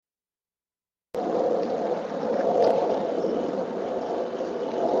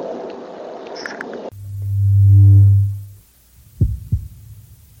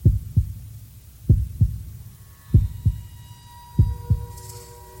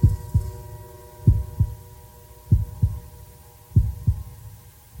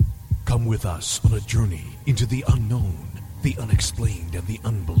Come with us on a journey into the unknown, the unexplained, and the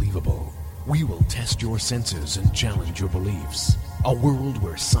unbelievable. We will test your senses and challenge your beliefs. A world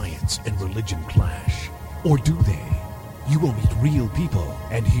where science and religion clash. Or do they? You will meet real people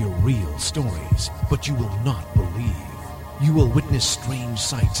and hear real stories, but you will not believe. You will witness strange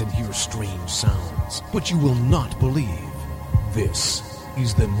sights and hear strange sounds, but you will not believe. This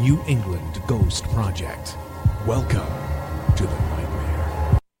is the New England Ghost Project. Welcome to the nightmare.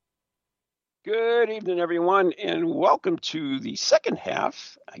 Good evening, everyone, and welcome to the second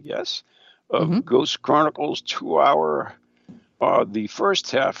half, I guess, of Ghost Chronicles 2-hour, the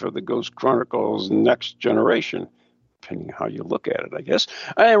first half of the Ghost Chronicles Next Generation, depending on how you look at it, I guess.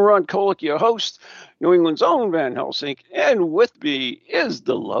 I am Ron Kolick, your host, New England's own Van Helsing, and with me is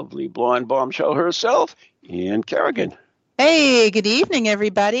the lovely blonde bombshell herself, Ian Kerrigan. Hey, good evening,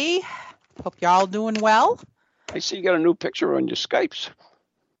 everybody. Hope you're all doing well. I see you got a new picture on your Skypes.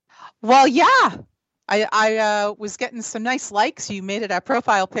 Well, yeah. I was getting some nice likes. You made it a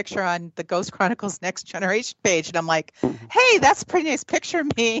profile picture on the Ghost Chronicles Next Generation page. And I'm like, hey, that's a pretty nice picture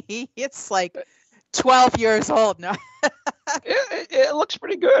of me. It's like 12 years old. No. it looks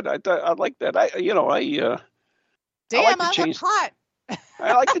pretty good. I like that. Damn, I look hot.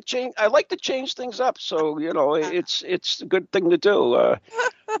 I like to change things up. So, it's a good thing to do.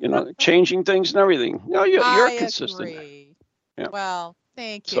 Changing things and everything. You're consistent. Agree. Yeah. Well,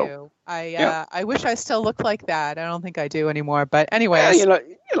 thank you. I wish I still looked like that. I don't think I do anymore. But anyway,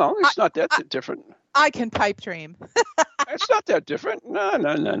 it's not that different. I can pipe dream. It's not that different.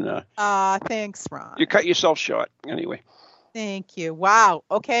 No. Thanks, Ron. You cut yourself short. Anyway. Thank you. Wow.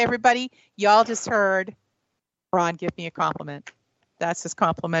 Okay, everybody. Y'all just heard Ron give me a compliment. That's as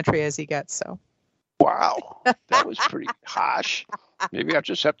complimentary as he gets. So. Wow. That was pretty harsh. Maybe I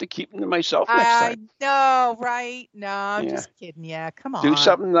just have to keep them to myself next time. I know, right? No, I'm just kidding. Yeah, come on. Do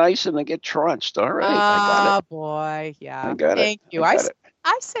something nice and then get trounced. All right. Oh, I got it. Boy. Yeah. I got thank it. you. I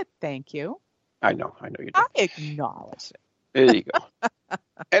said thank you. I know you did. I acknowledge it. There you go.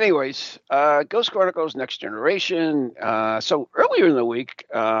 Anyways, Ghost Chronicles Next Generation. So earlier in the week,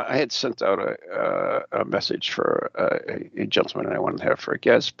 I had sent out a message for a gentleman I wanted to have for a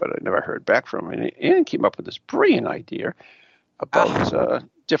guest, but I never heard back from him. And came up with this brilliant idea about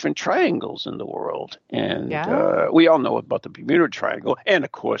different triangles in the world. And we all know about the Bermuda Triangle and,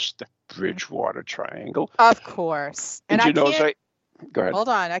 of course, the Bridgewater Triangle. Of course. And go ahead. Hold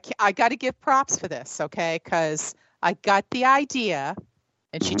on. I got to give props for this, okay? Because I got the idea,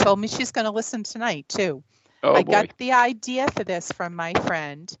 and she told me she's going to listen tonight, too. I got the idea for this from my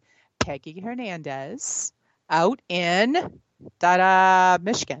friend, Peggy Hernandez, out in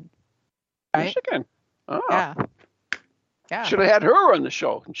Michigan. Right? Michigan? Oh. Yeah. Should have had her on the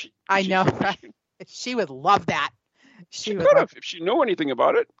show. I know, right? She would love that. She could have, if she knew anything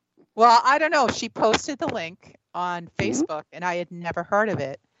about it. Well, I don't know. She posted the link on Facebook, and I had never heard of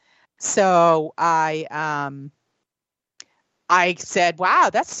it. So I said, wow,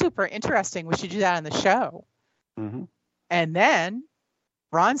 that's super interesting. We should do that on the show. Mm-hmm. And then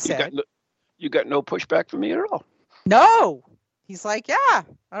Ron said, you got no pushback from me at all. No. He's like, yeah,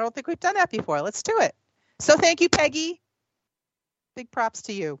 I don't think we've done that before. Let's do it. So thank you, Peggy. Big props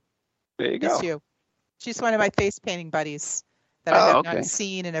to you. There you go. She's one of my face painting buddies that I have not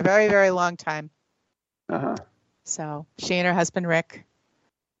seen in a very, very long time. Uh-huh. So she and her husband, Rick.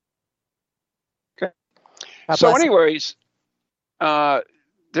 Okay. So anyways, you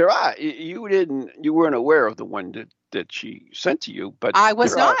weren't aware of the one that she sent to you, but I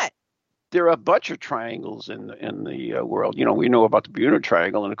was not. There are a bunch of triangles in the world. We know about the Bermuda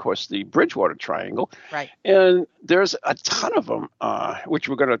Triangle and, of course, the Bridgewater Triangle. Right. And there's a ton of them, which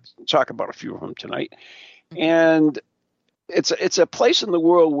we're going to talk about a few of them tonight. Mm-hmm. And it's a place in the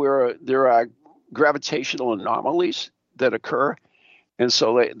world where there are gravitational anomalies that occur, and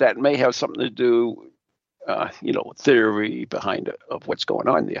so that may have something to do, theory behind it of what's going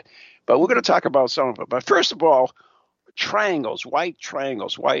on there. But we're going to talk about some of it. But first of all, triangles. Why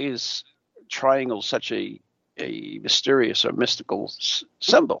triangles? Why is triangle such a mysterious or mystical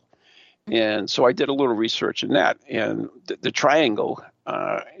symbol? And so I did a little research in that. And the triangle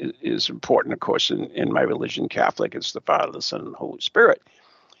is important, of course, in my religion, Catholic. It's the Father, the Son, and the Holy Spirit.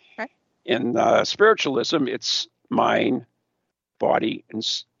 Okay. In spiritualism, it's mind, body, and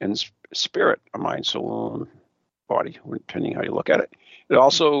spirit. Mind, soul, and body, depending how you look at it. It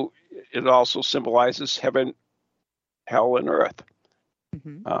also symbolizes heaven, hell, and earth.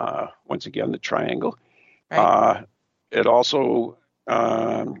 Mm-hmm. Once again, the triangle. Right. It also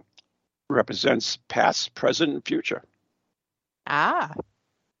represents past, present, and future. And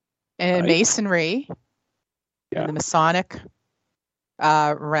Masonry, in the Masonic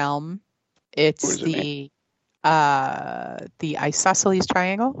realm, It's the isosceles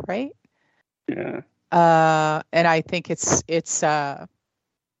triangle, right? Yeah. And I think it's all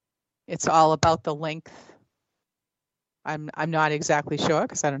about the length. I'm not exactly sure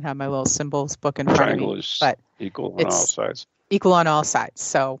because I don't have my little symbols book in front of me. Triangle is but equal on all sides. Equal on all sides.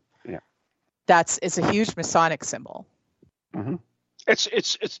 So yeah, it's a huge Masonic symbol. Mm-hmm.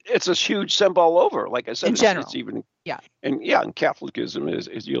 It's a huge symbol all over. Like I said, in general, it's even and Catholicism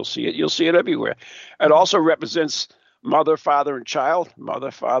is you'll see it. You'll see it everywhere. It also represents mother, father, and child.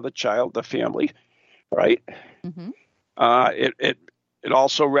 Mother, father, child, the family, right? Mm-hmm. It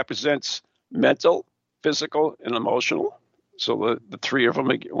also represents mental, physical, and emotional. So the three of them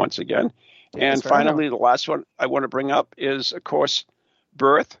once again. And finally, the last one I want to bring up is, of course,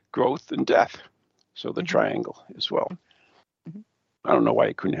 birth, growth, and death. So the triangle as well. Mm-hmm. I don't know why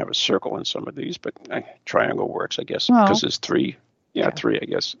you couldn't have a circle in some of these, but triangle works, I guess, because there's three. Yeah, three, I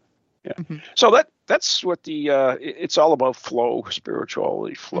guess. Yeah. Mm-hmm. So that's what it's all about flow,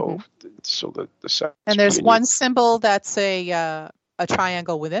 spirituality, flow. Mm-hmm. So the and there's one symbol that's a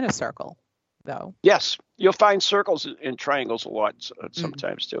triangle within a circle, though. Yes, you'll find circles and triangles a lot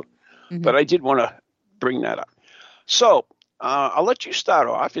sometimes too. Mm-hmm. But I did want to bring that up. So I'll let you start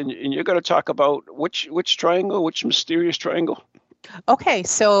off, and you're going to talk about which triangle, which mysterious triangle. Okay,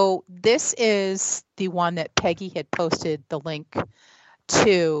 so this is the one that Peggy had posted the link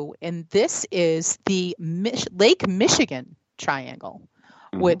to, and this is the Lake Michigan Triangle,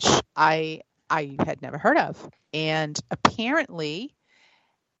 mm-hmm. which I had never heard of. And apparently,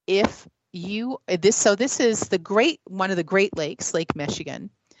 this is one of the Great Lakes, Lake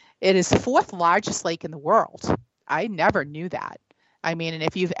Michigan. It is the fourth largest lake in the world. I never knew that. I mean, and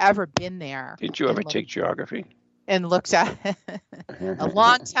if you've ever been there. Didn't you ever take geography? And looked at a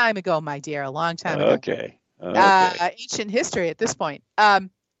long time ago, my dear, a long time ago. Okay. Ancient history at this point.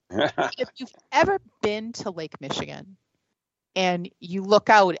 If you've ever been to Lake Michigan and you look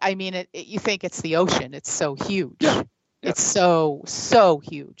out, I mean, you think it's the ocean. It's so huge. Yeah. It's so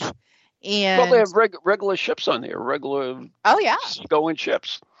huge. And they have regular ships on there, seagoing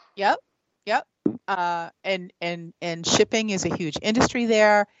ships. Yep. And shipping is a huge industry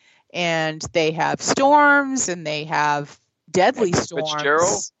there, and they have storms and they have deadly storms.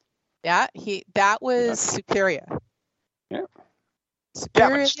 Fitzgerald? Yeah, that was Superior. Yeah.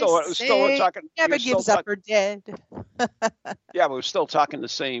 Superior, but still talking. Never gives up her dead. Yeah, but we're still talking the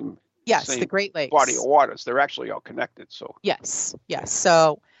same. Yes, same the Great Lakes body of waters. They're actually all connected. So yes.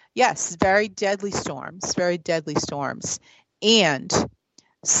 So yes, very deadly storms. And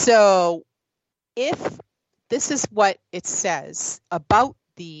so if this is what it says about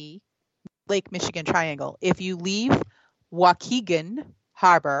the Lake Michigan Triangle, if you leave Waukegan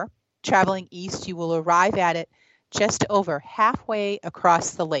Harbor, traveling east, you will arrive at it just over halfway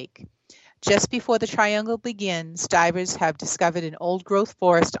across the lake. Just before the triangle begins, divers have discovered an old-growth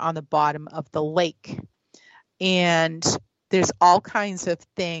forest on the bottom of the lake. And there's all kinds of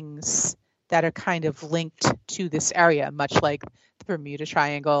things that are kind of linked to this area, much like the Bermuda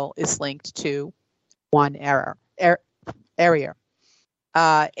Triangle is linked to one area.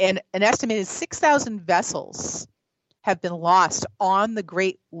 And an estimated 6,000 vessels have been lost on the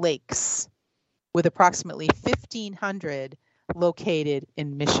Great Lakes, with approximately 1,500 located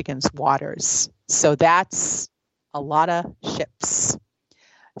in Michigan's waters. So that's a lot of ships.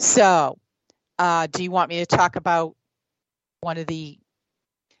 So do you want me to talk about one of the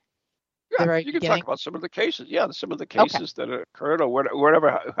you can talk about some of the cases. Yeah, some of the cases that occurred, or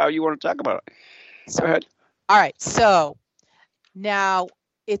whatever, how you want to talk about it. Go ahead. All right. So now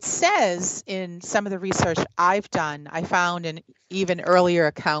it says in some of the research I've done, I found an even earlier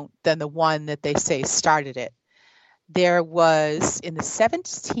account than the one that they say started it. There was, in the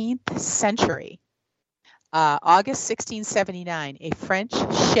 17th century, August 1679, a French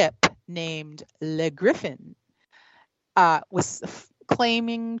ship named Le Griffin was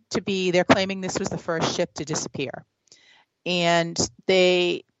claiming this was the first ship to disappear. And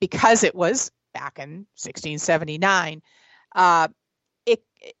because it was back in 1679,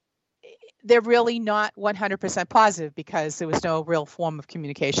 they're really not 100% positive because there was no real form of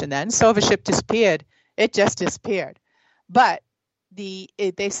communication then. So if a ship disappeared, it just disappeared. But they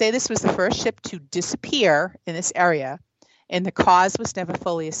say this was the first ship to disappear in this area, and the cause was never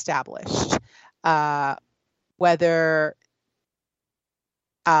fully established. Whether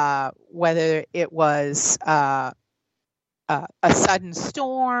it was a sudden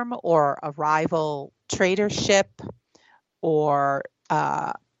storm or a rival trader ship or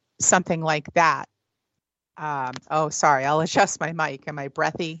something like that. Sorry, I'll adjust my mic. Am I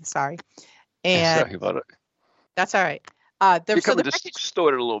breathy? Sorry. Sorry about it. That's all right. You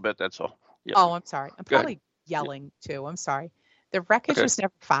distorted a little bit, that's all. Yeah. Oh, I'm sorry. I'm probably yelling too. I'm sorry. The wreckage was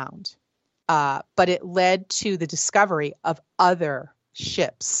never found, but it led to the discovery of other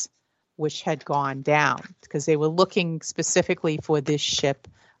ships which had gone down because they were looking specifically for this ship,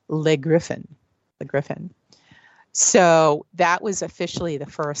 Le Griffin. The Griffin. So that was officially the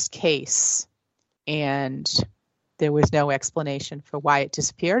first case, and there was no explanation for why it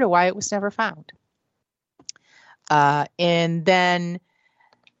disappeared or why it was never found. And then,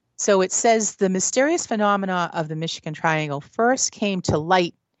 so it says the mysterious phenomena of the Michigan Triangle first came to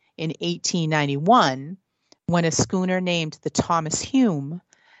light in 1891 when a schooner named the Thomas Hume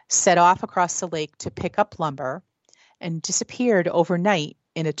set off across the lake to pick up lumber and disappeared overnight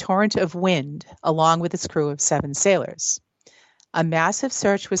in a torrent of wind along with its crew of 7 sailors. A massive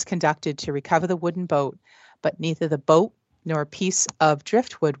search was conducted to recover the wooden boat, but neither the boat nor a piece of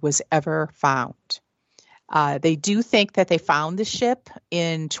driftwood was ever found. They do think that they found the ship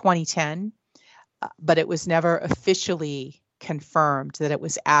in 2010, but it was never officially confirmed that it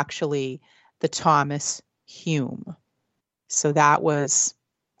was actually the Thomas Hume. So that was,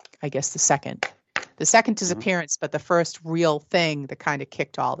 I guess, the second disappearance, but the first real thing that kind of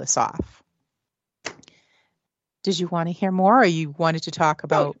kicked all this off. Did you want to hear more, or you wanted to talk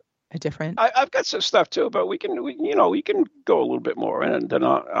about a different? I've got some stuff too, but we can go a little bit more, and then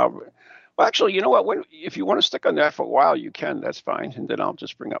I'll well, actually, you know what? If you want to stick on that for a while, you can. That's fine, and then I'll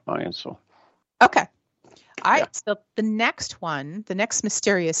just bring up mine. So, okay, all right. So the next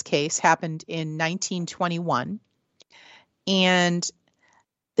mysterious case happened in 1921, and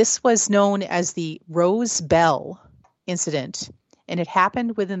this was known as the Rose Bell incident, and it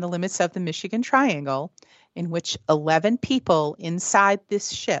happened within the limits of the Michigan Triangle, in which 11 people inside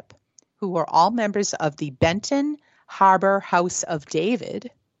this ship, who were all members of the Benton Harbor House of David,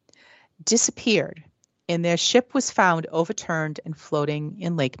 disappeared, and their ship was found overturned and floating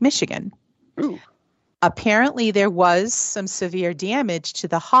in Lake Michigan. Ooh. Apparently, there was some severe damage to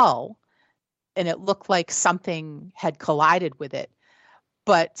the hull, and it looked like something had collided with it.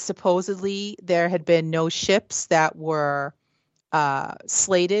 But supposedly, there had been no ships that were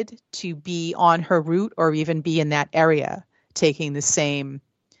slated to be on her route or even be in that area, taking the same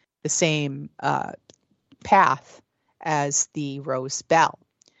path as the Rose Bell.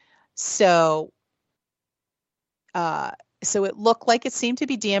 So it looked like it seemed to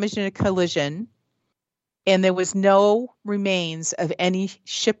be damaged in a collision, and there was no remains of any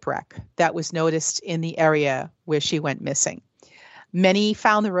shipwreck that was noticed in the area where she went missing. Many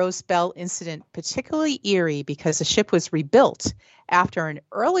found the Rose Bell incident particularly eerie because the ship was rebuilt after an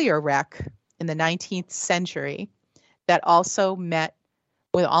earlier wreck in the 19th century that also met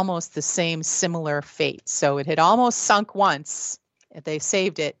with almost the same similar fate. So it had almost sunk once. They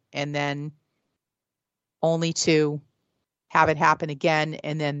saved it, and then only to have it happen again,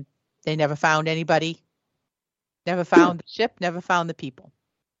 and then they never found anybody, never found the ship, never found the people.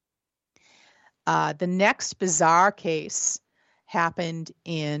 The next bizarre case happened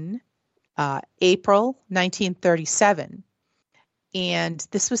in April 1937, and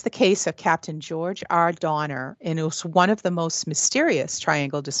this was the case of Captain George R. Donner, and it was one of the most mysterious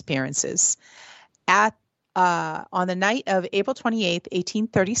triangle disappearances. On the night of April 28th,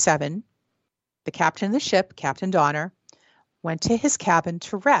 1837, the captain of the ship, Captain Donner, went to his cabin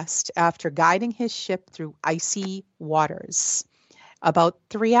to rest after guiding his ship through icy waters. About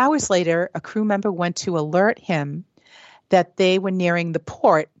 3 hours later, a crew member went to alert him that they were nearing the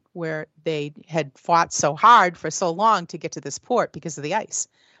port where they had fought so hard for so long to get to this port because of the ice.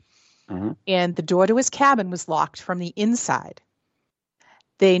 Mm-hmm. And the door to his cabin was locked from the inside.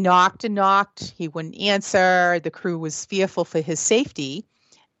 They knocked and knocked. He wouldn't answer. The crew was fearful for his safety.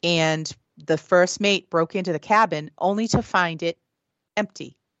 And the first mate broke into the cabin only to find it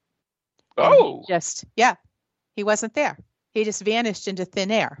empty. Oh. He wasn't there. He just vanished into thin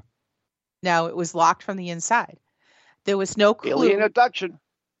air. Now it was locked from the inside. There was no clue. Alien abduction.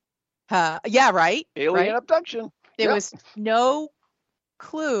 Yeah, right. Alien abduction. There was no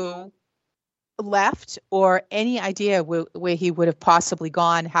clue left or any idea where he would have possibly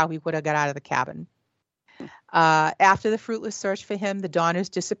gone, how he would have got out of the cabin. After the fruitless search for him, the Donner's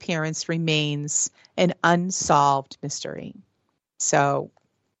disappearance remains an unsolved mystery. So,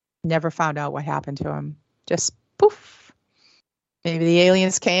 never found out what happened to him. Just poof. Maybe the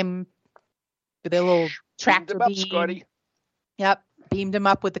aliens came with their little tractor beam. Scotty. Yep, beamed him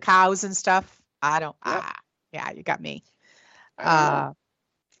up with the cows and stuff. I don't. Yeah, you got me.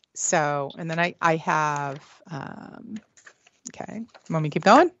 So, and then I have. Okay, want me to keep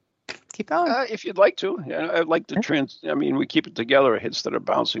going? Keep going. If you'd like to. Yeah, I'd like to we keep it together instead of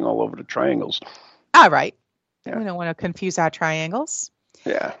bouncing all over the triangles. All right. Yeah. We don't want to confuse our triangles.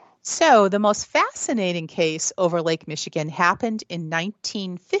 Yeah. So the most fascinating case over Lake Michigan happened in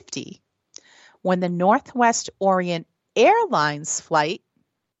 1950 when the Northwest Orient Airlines flight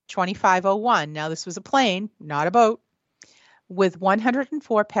 2501, now this was a plane, not a boat, with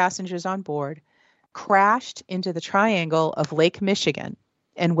 104 passengers on board, crashed into the triangle of Lake Michigan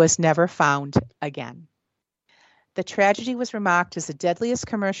and was never found again. The tragedy was remarked as the deadliest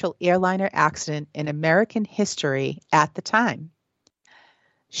commercial airliner accident in American history at the time.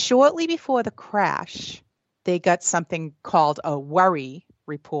 Shortly before the crash, they got something called a worry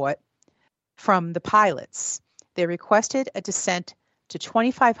report from the pilots. They requested a descent to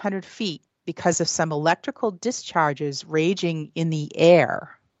 2,500 feet because of some electrical discharges raging in the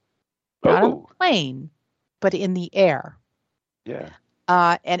air. Not on the plane, but in the air. Yeah.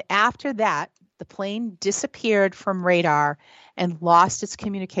 And after that, the plane disappeared from radar and lost its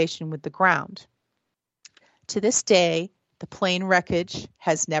communication with the ground. To this day, the plane wreckage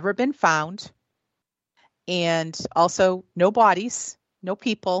has never been found, and also no bodies, no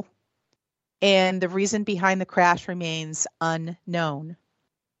people, and the reason behind the crash remains unknown.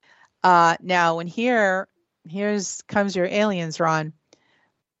 Now, and here's comes your aliens, Ron.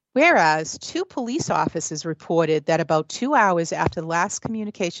 Whereas 2 police officers reported that about 2 hours after the last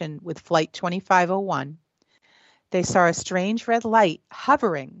communication with Flight 2501, they saw a strange red light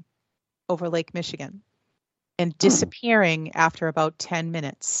hovering over Lake Michigan and disappearing after about 10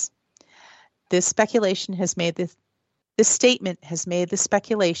 minutes. This speculation has made this statement has made the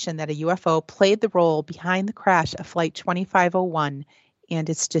speculation that a UFO played the role behind the crash of Flight 2501 and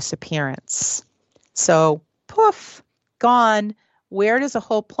its disappearance. So, poof, gone. Where does a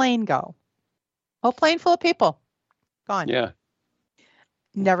whole plane go? Whole plane full of people. Gone. Yeah.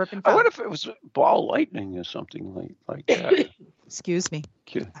 Never been found. I wonder if it was ball lightning or something like that. Excuse me.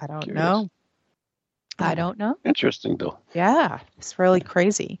 I don't Curious. know. I don't know. Interesting, though. Yeah, it's really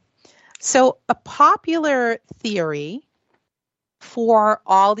crazy. So a popular theory for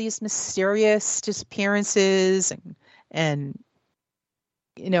all these mysterious disappearances and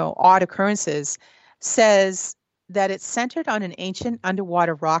odd occurrences says that it's centered on an ancient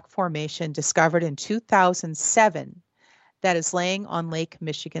underwater rock formation discovered in 2007 that is laying on Lake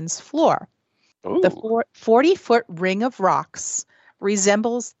Michigan's floor. Ooh. The 40-foot ring of rocks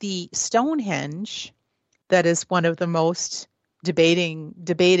resembles the Stonehenge, that is one of the most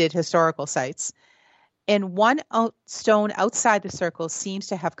debated historical sites. And one stone outside the circle seems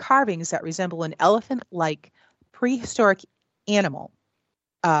to have carvings that resemble an elephant-like prehistoric animal,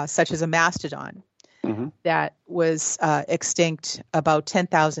 such as a mastodon. Mm-hmm. That was extinct about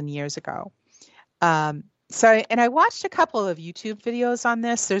 10,000 years ago. And I watched a couple of YouTube videos on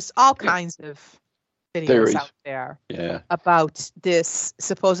this. There's all kinds of videos Theories out there about this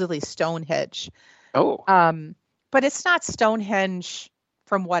supposedly Stonehenge. Oh. But it's not Stonehenge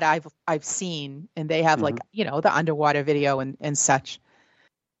from what I've seen, and they have the underwater video and such.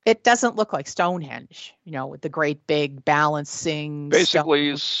 It doesn't look like Stonehenge, with the great big balancing. Basically,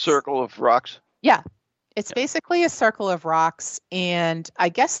 a circle of rocks. Yeah, it's basically a circle of rocks, and I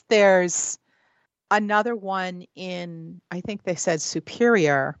guess there's another one in, I think they said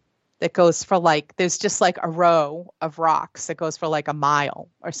Superior, that goes for there's just a row of rocks that goes for a mile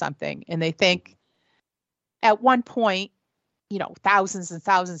or something, and they think at one point, thousands and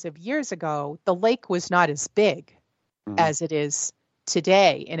thousands of years ago, the lake was not as big as it is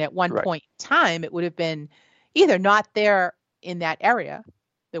today, and at one point in time, it would have been either not there in that area.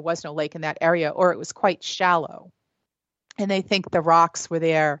 There was no lake in that area, or it was quite shallow. And they think the rocks were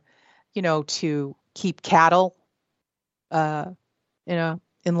there, to keep cattle, in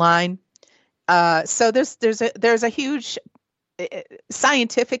line. So there's a huge,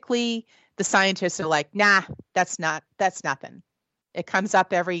 scientifically, the scientists are like, nah, that's nothing. It comes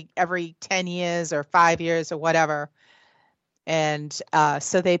up every 10 years or 5 years or whatever. And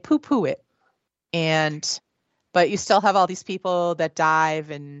so they poo-poo it. But you still have all these people that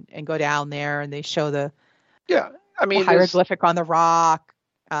dive and go down there, and they show the hieroglyphic on the rock.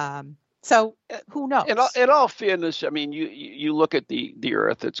 So who knows? In all fairness, I mean, you look at the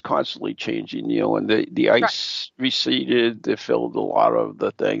Earth; it's constantly changing. And the ice receded, they filled a lot of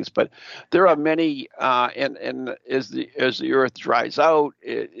the things. But there are many, and as the Earth dries out,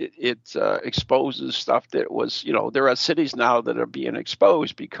 it exposes stuff that was. There are cities now that are being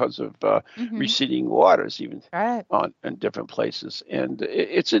exposed because of receding waters, even in different places. And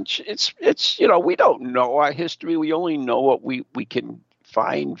it's we don't know our history. We only know what we can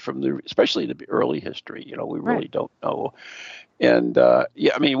find from especially the early history. We really don't know. And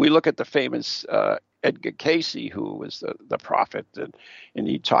we look at the famous Edgar Cayce, who was the prophet, and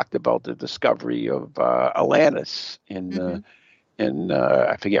he talked about the discovery of Atlantis in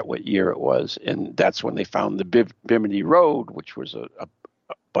I forget what year it was, and that's when they found the Bimini Road, which was a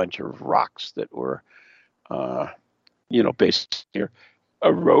bunch of rocks that were, based near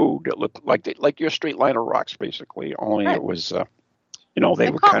a road that looked like your straight line of rocks, basically. Only It was, they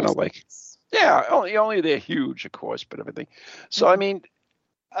were kind of like, only they're huge, of course, but everything. So I mean,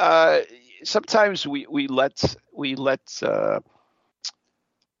 sometimes we let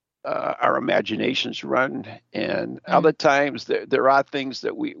our imaginations run, and other times there are things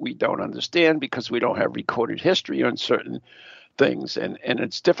that we don't understand because we don't have recorded history on certain things, and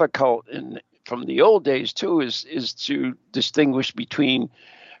it's difficult from the old days too is to distinguish between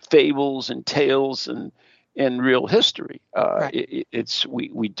fables and tales and real history. Right.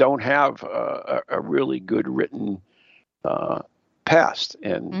 We don't have a really good written past,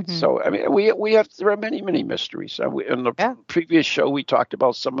 and so I mean there are many mysteries. In the previous show we talked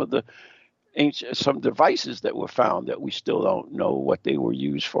about some of the some devices that were found that we still don't know what they were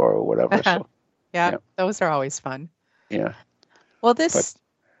used for or whatever. So those are always fun. Yeah. Well, this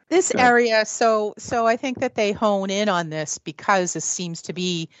area, so I think that they hone in on this because this seems to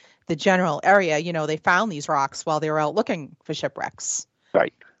be the general area. They found these rocks while they were out looking for shipwrecks.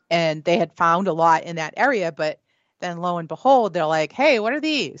 Right. And they had found a lot in that area, but then lo and behold, they're like, hey, what are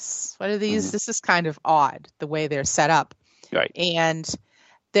these? What are these? Mm-hmm. This is kind of odd, the way they're set up. Right. And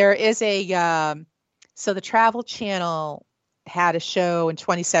there is so the Travel Channel had a show in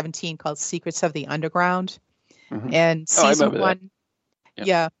 2017 called Secrets of the Underground. Mm-hmm. And season one,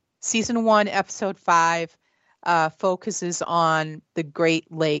 season 1, episode 5, focuses on the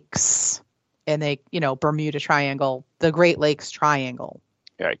Great Lakes and Bermuda Triangle, the Great Lakes Triangle.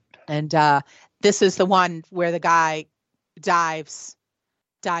 Right. And this is the one where the guy dives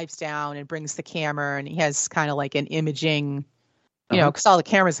down and brings the camera, and he has kind of like an imaging, because all the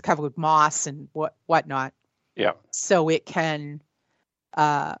cameras are covered with moss and whatnot. Yeah. So it can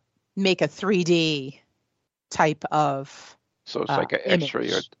make a 3D type of. So it's like an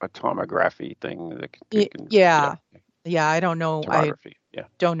X-ray or a tomography thing that I don't know. Tomography.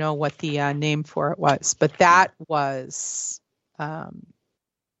 Don't know what the name for it was, but that was. I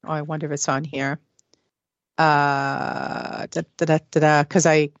wonder if it's on here. Because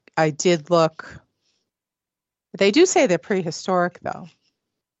I did look. They do say they're prehistoric, though.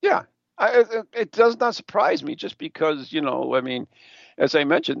 Yeah, it does not surprise me, just because I mean, as I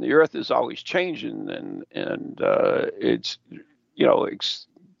mentioned, the Earth is always changing, and it's it's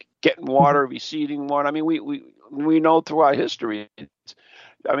getting water, receding water. I mean, we know through our history.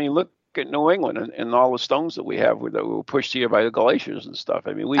 I mean, look at New England and all the stones that we have that were pushed here by the glaciers and stuff.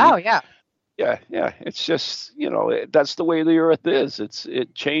 I mean, yeah. It's just that's the way the Earth is.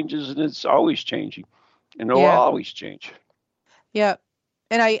 It changes, and it's always changing, and it will always change. Yeah,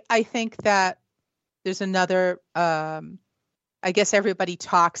 and I think that there's another. I guess everybody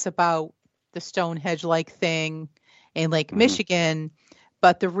talks about the Stonehenge-like thing in Lake Michigan,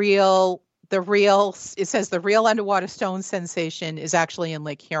 but the real it says the real underwater stone sensation is actually in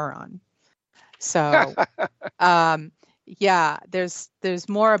Lake Huron. So there's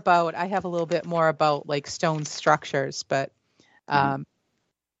more about, I have a little bit more about like stone structures, but I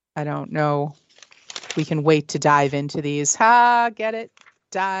don't know. We can wait to dive into these. Get it?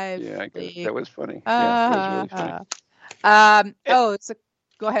 Dive. Yeah, I guess that was funny. That was really funny.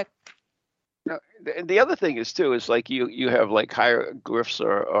 Go ahead. No, the other thing is like you have like hieroglyphs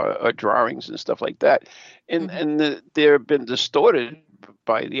or drawings and stuff like that, and they've been distorted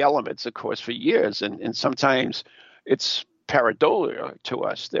by the elements, of course, for years, and sometimes it's pareidolia to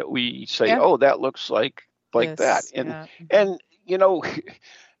us that we say, oh, that looks like that, and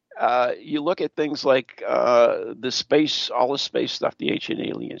you look at things like all the space stuff, the ancient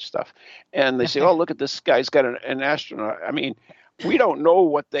alien stuff, and they say, oh, look at this guy's got an astronaut. I mean, we don't know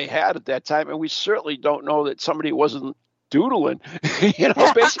what they had at that time, and we certainly don't know that somebody wasn't doodling,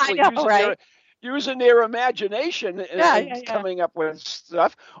 basically using their imagination and coming up with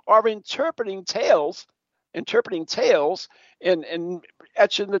stuff, or interpreting tales and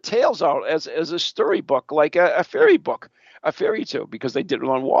etching the tales out as a storybook, like a fairy book, a fairy tale, because they did it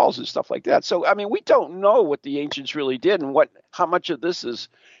on walls and stuff like that. So, I mean, we don't know what the ancients really did, and how much of this is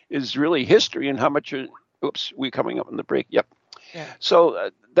really history, and how much we're coming up on the break. Yep. Yeah. So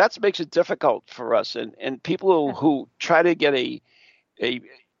that makes it difficult for us, and people who try to get a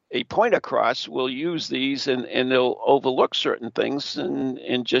point across will use these, and they'll overlook certain things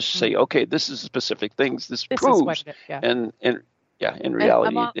and just say, okay, this is specific things. This proves, and in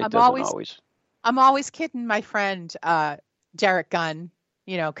reality, it doesn't always. I'm always kidding my friend Derek Gunn,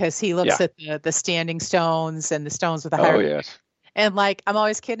 because he looks at the standing stones and the stones with the hieroglyphs. Yes. And like, I'm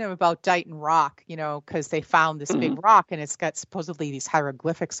always kidding him about Dighton Rock, because they found this big rock and it's got supposedly these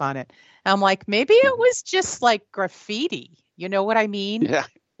hieroglyphics on it. And I'm like, maybe it was just like graffiti. You know what I mean? Yeah.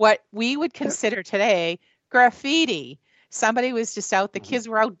 What we would consider today graffiti. Somebody was just out, the kids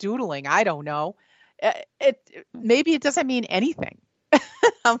were out doodling. I don't know. Maybe it doesn't mean anything.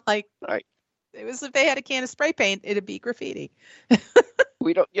 I'm like, right. It was if they had a can of spray paint, it'd be graffiti.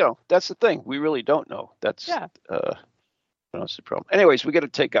 We don't, that's the thing. We really don't know. That's that's the problem. Anyways, we got to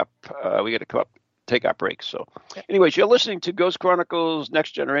take up breaks. So, anyways, you're listening to Ghost Chronicles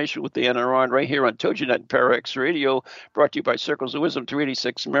Next Generation with Dan and Ron right here on TogiNet and Parax Radio, brought to you by Circles of Wisdom,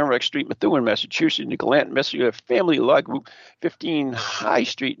 386 Merrimack Street, Methuen, Massachusetts, New Galanton, Massachusetts, Family Law Group, 15 High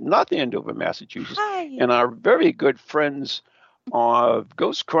Street, North Andover, Massachusetts. Hi. And our very good friends of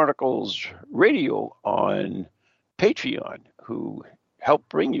Ghost Chronicles Radio on Patreon, who help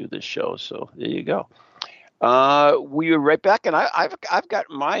bring you this show. So there you go. We are right back, and I've got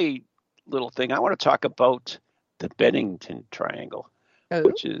my little thing. I want to talk about the Bennington Triangle,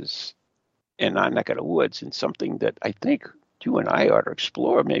 which is in our neck of the woods, and something that I think you and I ought to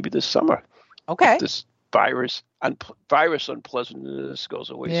explore maybe this summer. Okay. This virus unpleasantness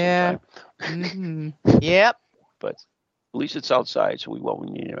goes away sometime. Mm-hmm. Yep. But at least it's outside, so we won't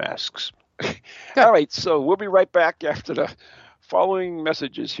need masks. All right, so we'll be right back after the following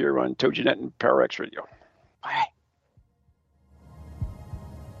messages here on TogiNet and Parax Radio. Bye.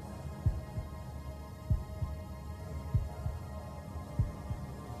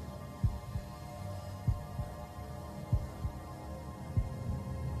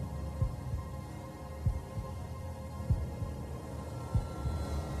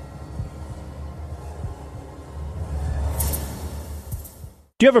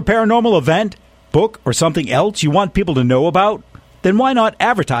 Do you have a paranormal event, book, or something else you want people to know about? Then why not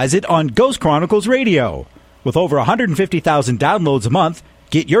advertise it on Ghost Chronicles Radio? With over 150,000 downloads a month,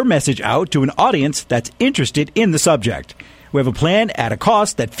 get your message out to an audience that's interested in the subject. We have a plan at a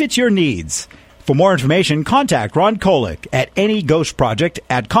cost that fits your needs. For more information, contact Ron Kolick at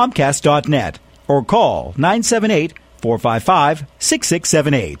anyghostproject@comcast.net or call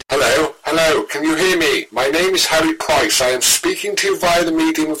 978-455-6678. Hello, can you hear me? My name is Harry Price. I am speaking to you via the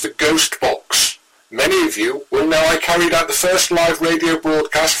medium of the Ghost Box. Many of you will know I carried out the first live radio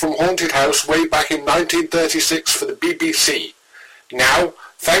broadcast from Haunted House way back in 1936 for the BBC. Now,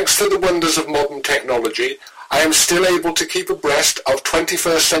 thanks to the wonders of modern technology, I am still able to keep abreast of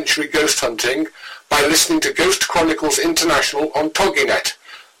 21st century ghost hunting by listening to Ghost Chronicles International on TogiNet,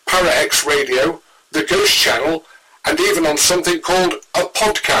 Parax Radio, the Ghost Channel, and even on something called a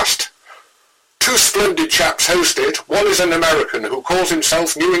podcast. Two splendid chaps host it. One is an American who calls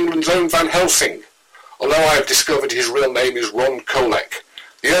himself New England's own Van Helsing, although I have discovered his real name is Ron Kolick.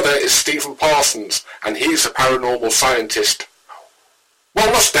 The other is Stephen Parsons, and he's a paranormal scientist.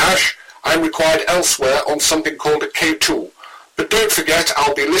 Well, mustache, I am required elsewhere on something called a K2. But don't forget,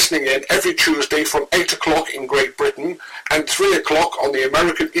 I'll be listening in every Tuesday from 8 o'clock in Great Britain and 3 o'clock on the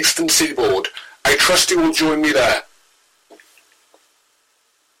American Eastern Seaboard. I trust you will join me there.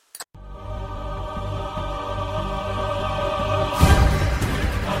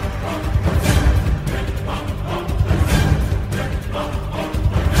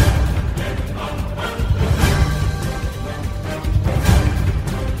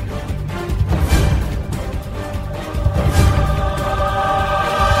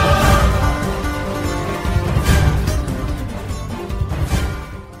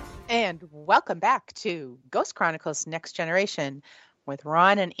 Welcome back to Ghost Chronicles Next Generation with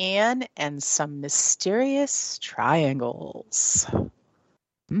Ron and Ann and some mysterious triangles.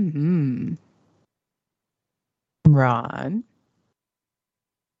 Mm-hmm. Ron.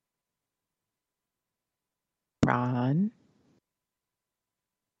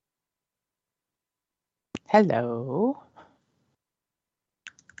 Hello.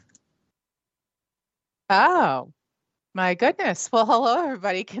 Oh. My goodness. Well, hello,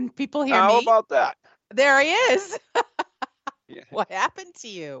 everybody. Can people hear me? How about that? There he is. Yeah. What happened to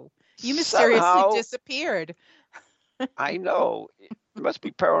you? You mysteriously disappeared. I know. It must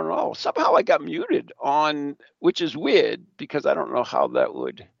be paranormal. Somehow I got muted on, which is weird because I don't know how that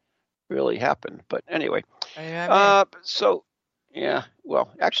would really happen. But anyway. So, yeah.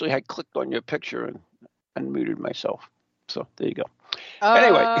 Well, actually, I clicked on your picture and unmuted myself. So there you go.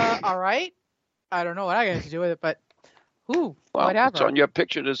 Anyway. All right. I don't know what I got to do with it, but well, whatever. It's on your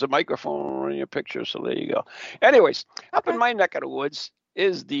picture. There's a microphone on your picture, so there you go. Anyways, up in my neck of the woods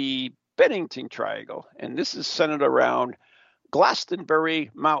is the Bennington Triangle, and this is centered around Glastonbury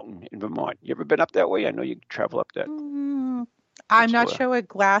Mountain in Vermont. You ever been up that way? I know you travel up that. I'm not sure what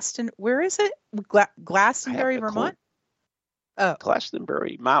where is it? Glastonbury, Vermont?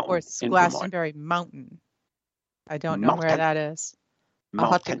 Glastonbury Mountain. Or Glastonbury Mountain. I don't know where that is.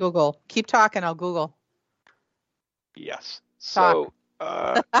 I'll have to Google. Keep talking. I'll Google. Yes. So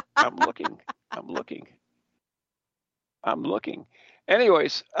I'm looking.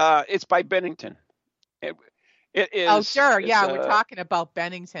 Anyways, it's by Bennington. It is. Oh, sure. Yeah, we're talking about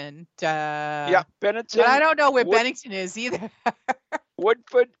Bennington. Yeah, Bennington. But I don't know where Bennington is either.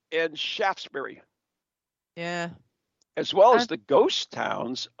 Woodford and Shaftesbury. Yeah. As well as the ghost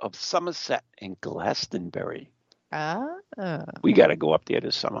towns of Somerset and Glastonbury. We got to go up there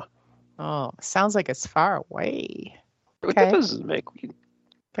this summer. Oh, sounds like it's far away. What difference does it make? We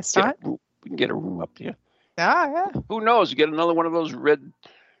can get a room up there. Yeah. Who knows? You get another one of those red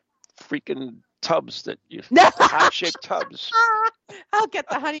freaking tubs heart-shaped tubs. I'll get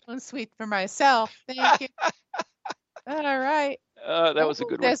the honeymoon suite for myself. Thank you. All right. That was a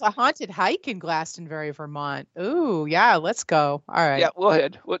good one. There's a haunted hike in Glastonbury, Vermont. Ooh, yeah, let's go. All right. Yeah, we'll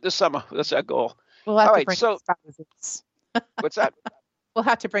head this summer. That's our goal. We'll have to bring spouses. What's that? We'll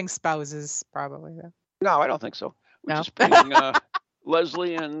have to bring spouses, probably. Though. No, I don't think so. We're just bring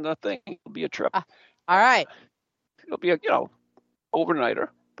Leslie and the thing. It'll be a trip. All right. It'll be a overnighter,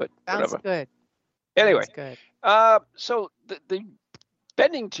 but sounds whatever. Good. Anyway, sounds good. So the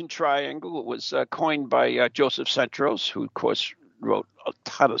Bennington Triangle was coined by Joseph Centros, who of course wrote a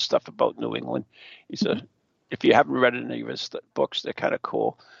ton of stuff about New England. He's if you haven't read any of his books, they're kind of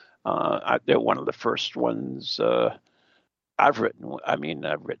cool. They're one of the first ones I've read when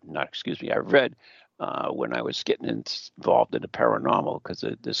I was getting involved in the paranormal, because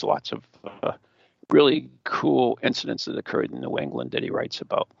there's lots of really cool incidents that occurred in New England that he writes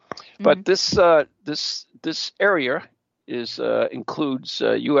about. Mm-hmm. But this area includes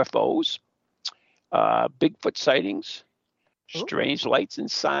UFOs, Bigfoot sightings, strange lights and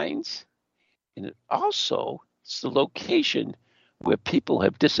signs, and it's the location where people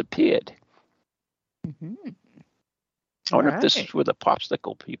have disappeared. Mm-hmm. I wonder if this is where the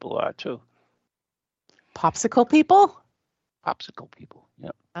popsicle people are too. Popsicle people? Popsicle people,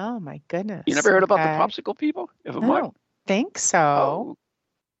 yeah. Oh my goodness. You never heard about the popsicle people in Vermont? I don't think so. Oh,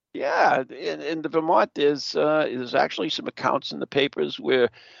 yeah, in the Vermont, there's actually some accounts in the papers where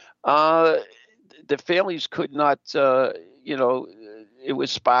the families could not, it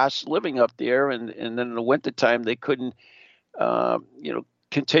was sparse living up there, and then in the wintertime they couldn't,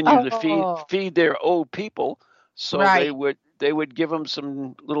 continue to feed their old people, so they would give them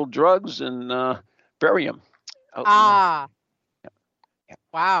some little drugs and bury them. Yeah.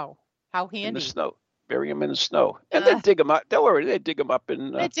 Wow, how handy! In the snow, bury them in the snow, and then dig them up. Don't worry, they dig them up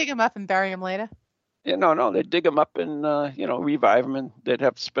and they dig them up and bury them later. Yeah, no, they dig them up and revive them, and they'd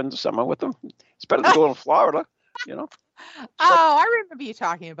have to spend the summer with them. It's better than going to Florida, I remember you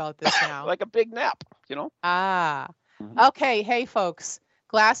talking about this now. Like a big nap, Mm-hmm. Okay, hey folks,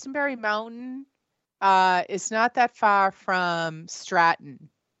 Glastonbury Mountain is not that far from Stratton,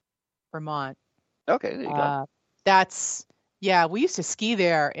 Vermont. Okay, there you go. We used to ski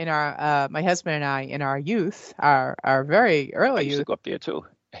there in our my husband and I in our youth, our very early youth. I used to go up there too.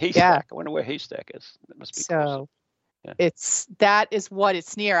 Haystack. I wonder where Haystack is. That must be close. Yeah. That is what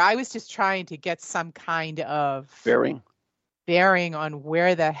it's near. I was just trying to get some kind of bearing on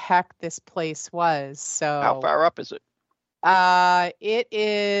where the heck this place was. So how far up is it? It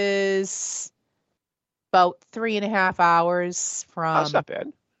is about 3.5 hours from That's not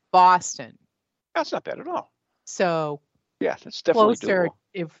bad. Boston. That's not bad at all. So yeah, that's definitely closer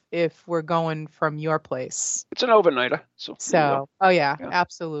doable. if we're going from your place. It's an overnighter. So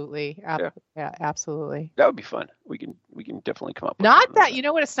absolutely. Yeah, absolutely. That would be fun. We can definitely come up with not that. You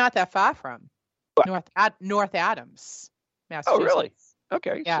know what? It's not that far from what? North Adams, Massachusetts. Oh, really?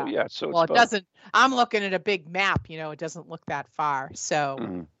 Okay. Yeah. So well, it doesn't. I'm looking at a big map. It doesn't look that far.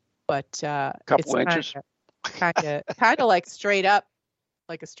 So, but couple inches. Kind of like straight up,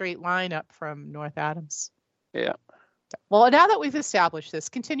 like a straight line up from North Adams. Yeah. Well, now that we've established this,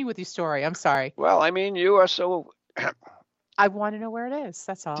 continue with your story. I'm sorry. Well, I mean, you are so. I want to know where it is.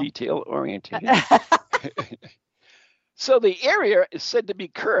 That's all. Detail oriented. So the area is said to be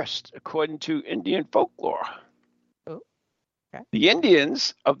cursed, according to Indian folklore. Oh, okay. The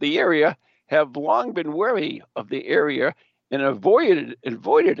Indians of the area have long been wary of the area and avoided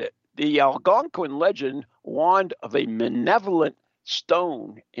it. The Algonquin legend warned of a malevolent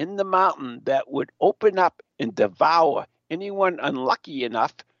stone in the mountain that would open up and devour anyone unlucky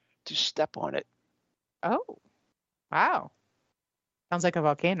enough to step on it. Oh, wow. Sounds like a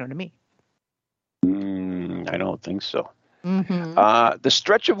volcano to me. I don't think so. Mm-hmm. The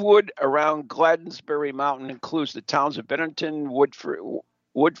stretch of wood around Glastonbury Mountain includes the towns of Bennington,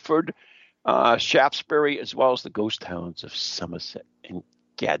 Woodford, Shaftesbury, as well as the ghost towns of Somerset and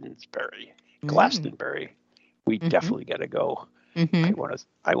Glastonbury. We definitely got to go. I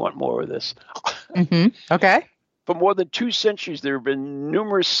want more of this. Okay. For more than 2 centuries, there have been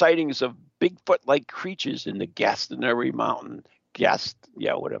numerous sightings of Bigfoot-like creatures in the Glastonbury Mountain.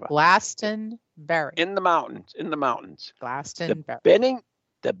 Glastonbury. In the mountains. Glastonbury.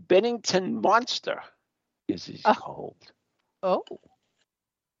 The Bennington Monster is called. Oh.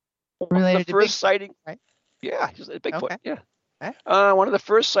 Related the first sighting. Right? Yeah, he's a Bigfoot. Okay. Yeah. Okay. One of the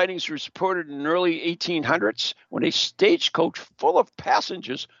first sightings was reported in the early 1800s when a stagecoach full of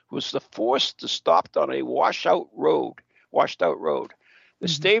passengers was forced to stop on a washed out road. The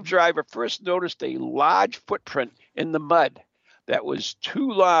stage driver first noticed a large footprint in the mud that was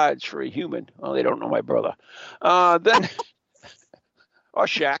too large for a human. Oh, they don't know my brother. Then, or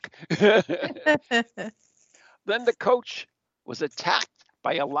Shaq. Then the coach was attacked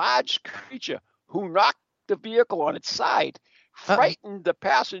by a large creature who knocked the vehicle on its side, frightened the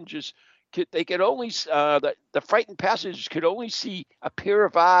passengers. They could only the frightened passengers could only see a pair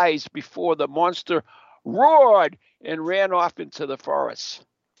of eyes before the monster roared and ran off into the forest.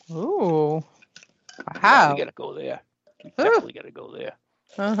 Ooh! Wow! Yeah, we got to go there. We definitely got to go there.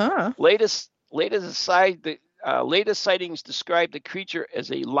 Latest sightings describe the creature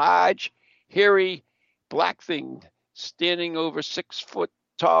as a large, hairy, black thing standing over 6 foot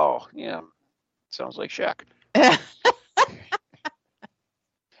tall. Yeah, sounds like Shaq.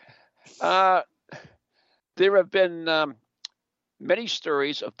 There have been many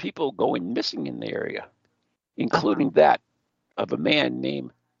stories of people going missing in the area, including that of a man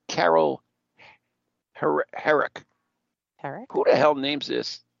named Carol Herrick. Herrick? Who the hell names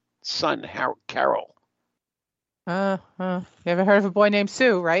this son Carol? You ever heard of a boy named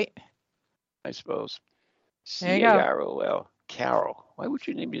Sue, right? I suppose. C-A-R-O-L. Carol. Why would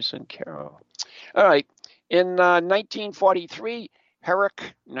you name your son Carol? All right. In 1943,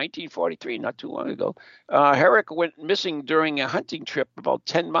 not too long ago, Herrick went missing during a hunting trip about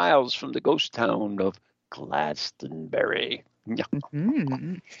 10 miles from the ghost town of Glastonbury.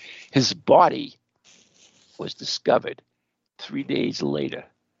 His body was discovered 3 days later,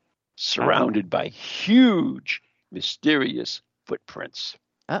 surrounded by huge, mysterious footprints.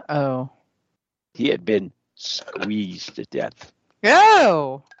 He had been squeezed to death.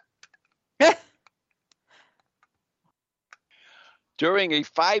 Oh! During a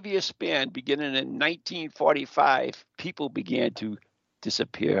 5-year span beginning in 1945, people began to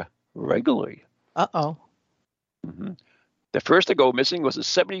disappear regularly. The first to go missing was a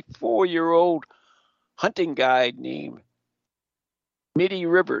 74-year-old hunting guide named Mitty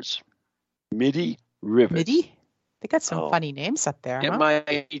Rivers. Mitty? They got some funny names up there.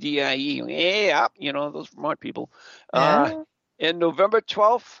 M-I-D-I-E. Yeah, those Vermont people. In November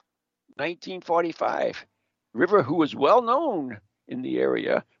 12th, 1945, River, who was well known in the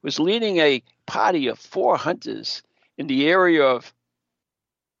area, was leading a party of 4 hunters in the area of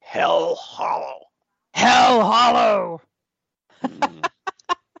Hell Hollow.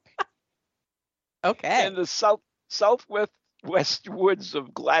 Okay. In the southwest woods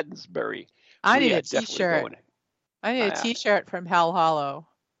of Glastonbury. I need a T-shirt. I need a T-shirt from Hell Hollow.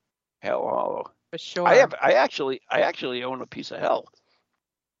 Hell Hollow. For sure. I actually own a piece of hell.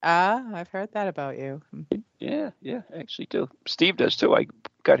 I've heard that about you. Yeah, actually too. Steve does too. I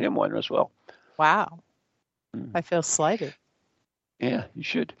got him one as well. Wow. I feel slighted. Yeah, you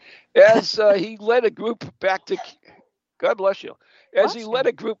should. As he led a group back to, God bless you. As he led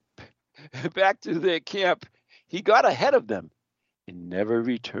a group back to their camp, he got ahead of them and never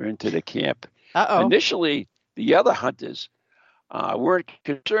returned to the camp. Initially, the other hunters weren't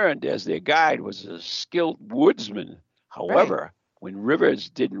concerned, as their guide was a skilled woodsman. However, when Rivers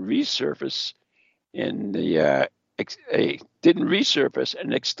didn't resurface, an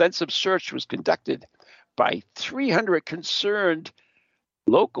extensive search was conducted by 300 concerned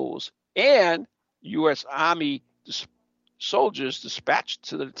locals and U.S. Army soldiers dispatched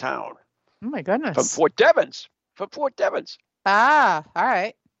to the town. Oh my goodness! From Fort Devens. All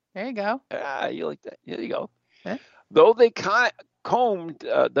right. There you go. You like that? There you go. Though they combed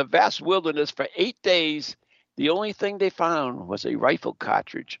the vast wilderness for 8 days, the only thing they found was a rifle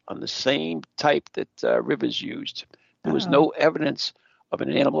cartridge on the same type that Rivers used. There was no evidence of an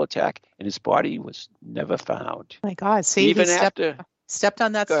animal attack, and his body was never found. Oh my God! See, even he after stepped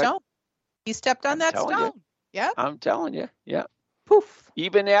on that stone. He stepped on that stone. Yeah. I'm telling you. Yeah. Poof.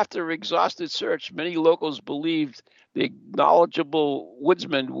 Even after exhausted search, many locals believed the knowledgeable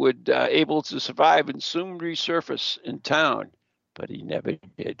woodsman would able to survive and soon resurface in town, but he never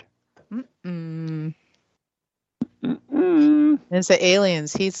did. There's the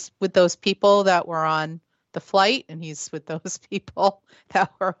aliens. He's with those people that were on the flight, and he's with those people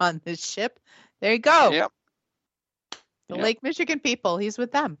that were on the ship. There you go. Yep. The Lake Michigan people. He's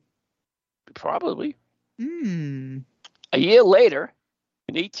with them. Probably. A year later,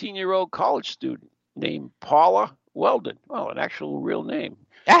 an 18-year-old college student named Paula Weldon. Well, an actual real name.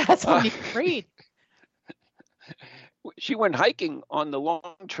 Yeah, that's what you can read. She went hiking on the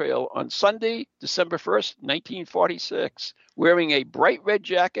Long Trail on Sunday, December 1st, 1946, wearing a bright red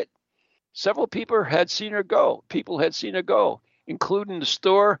jacket. Several people had seen her go, including the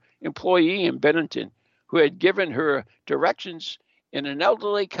store employee in Bennington, who had given her directions, and an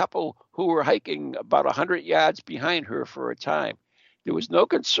elderly couple who were hiking about 100 yards behind her for a time. There was no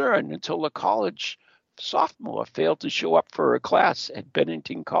concern until the college sophomore failed to show up for her class at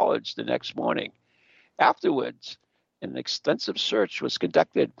Bennington College the next morning. Afterwards, an extensive search was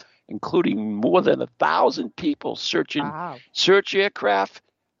conducted, including more than 1,000 people searching search aircraft,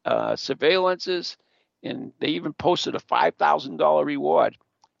 surveillances, and they even posted a $5,000 reward.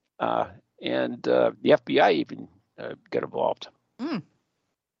 And the FBI even got involved.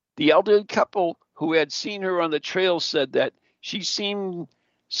 The elderly couple who had seen her on the trail said that she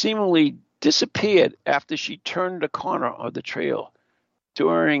seemingly disappeared after she turned the corner of the trail.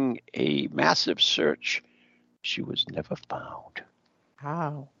 During a massive search, she was never found.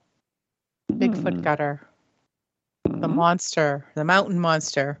 Wow. Bigfoot got her. The monster, the mountain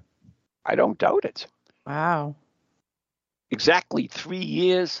monster. I don't doubt it. Wow. Exactly 3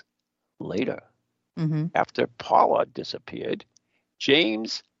 years later, after Paula disappeared,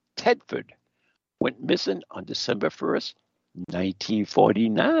 James Tedford went missing on December 1st,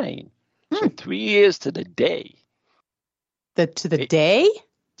 1949. So 3 years to the day. To the day?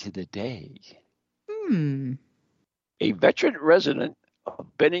 To the day. A veteran resident of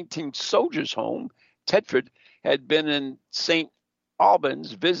Bennington Soldiers Home, Tedford had been in St.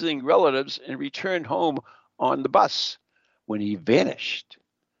 Albans visiting relatives and returned home on the bus when he vanished.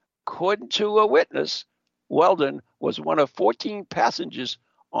 According to a witness, Weldon was one of 14 passengers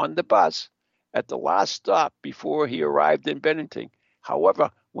on the bus at the last stop before he arrived in Bennington. However,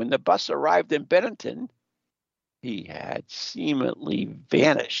 when the bus arrived in Bennington, he had seemingly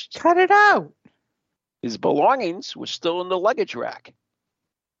vanished. Cut it out. His belongings were still in the luggage rack.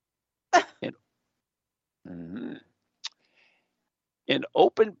 An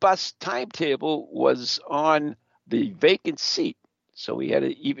open bus timetable was on the vacant seat. So he had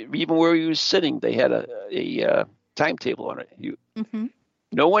even where he was sitting, they had a timetable on it.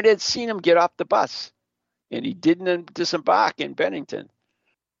 No one had seen him get off the bus, and he didn't disembark in Bennington.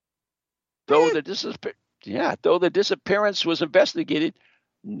 Though the disappearance was investigated,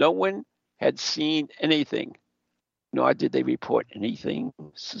 no one had seen anything, nor did they report anything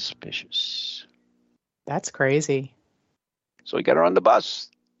suspicious. That's crazy. So he got her on the bus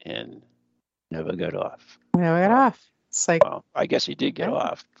and never got off. It's like, well, I guess he did get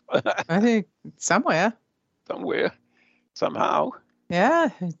off. I think somewhere, somehow. Yeah,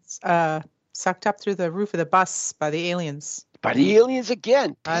 it's sucked up through the roof of the bus by the aliens. By the aliens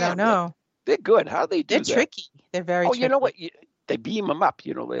again? Damn, I don't know. They're good. How do they do that? They're tricky. They're very tricky. You know what? They beam them up.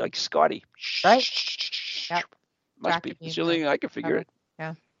 They're like Scotty. Right. Yep. Must be. It's the only thing I can figure it.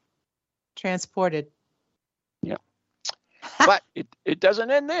 Yeah. Transported. Yeah. But it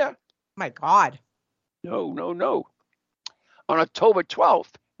doesn't end there. My God. No. On October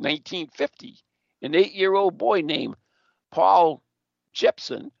 12th, 1950, an 8-year-old boy named Paul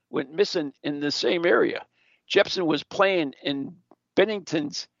Jepson went missing in the same area. Jepson was playing in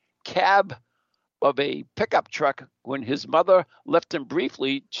Bennington's cab of a pickup truck when his mother left him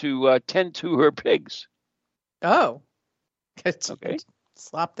briefly to tend to her pigs. Oh. Okay.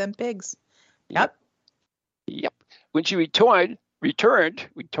 Slop them pigs. Yep. When she returned, the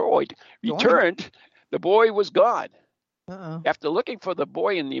boy was gone. After looking for the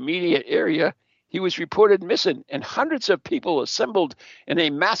boy in the immediate area, he was reported missing, and hundreds of people assembled in a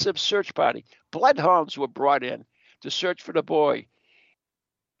massive search party. Bloodhounds were brought in to search for the boy,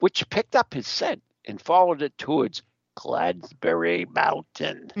 which picked up his scent and followed it towards Gladsbury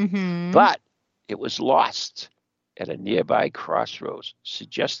Mountain. But it was lost at a nearby crossroads,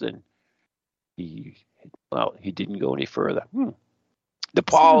 suggesting he didn't go any further. The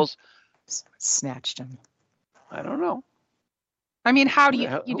Pauls snatched him. I don't know. I mean, how do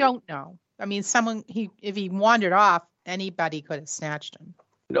you don't know? I mean, if he wandered off, anybody could have snatched him.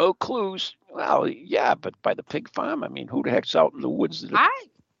 No clues. Well, yeah, but by the pig farm, I mean, who the heck's out in the woods? It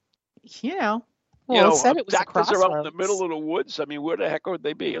said it was a crossroads. Are out in the middle of the woods. I mean, where the heck would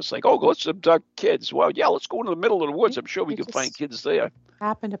they be? It's like, let's abduct kids. Well, yeah, let's go into the middle of the woods. I'm sure we can find kids there.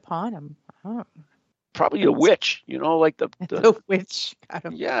 Happened upon him. Oh. probably a witch, like the witch.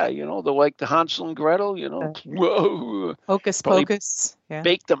 Yeah, like the Hansel and Gretel, Whoa. Hocus pocus. Yeah.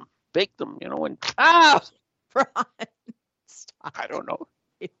 Baked them, and Ron, stop. I don't know.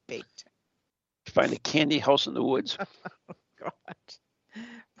 It baked. Find a candy house in the woods. Oh God,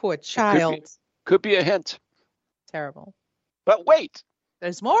 poor child. Could be a hint. Terrible. But wait,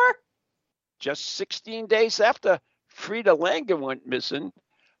 there's more. Just 16 days after Frida Langer went missing,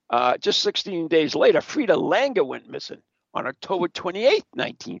 just 16 days later, Frida Langer went missing on October 28th,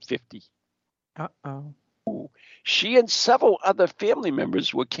 1950. Uh-oh. She and several other family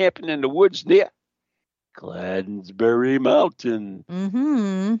members were camping in the woods near Glansbury Mountain.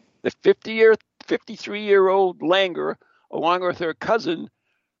 Mm-hmm. The 53-year-old Langer, along with her cousin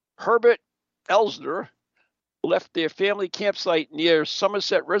Herbert Elsner, left their family campsite near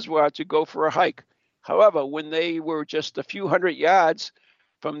Somerset Reservoir to go for a hike. However, when they were just a few hundred yards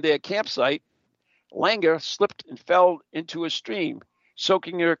from their campsite, Langer slipped and fell into a stream,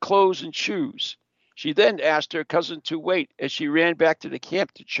 soaking her clothes and shoes. She then asked her cousin to wait as she ran back to the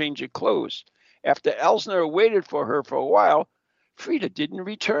camp to change her clothes. After Elsner waited for her for a while, Frida didn't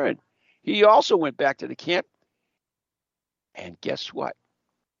return. He also went back to the camp. And guess what?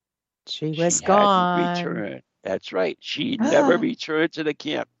 She was gone. Returned. That's right. She never returned to the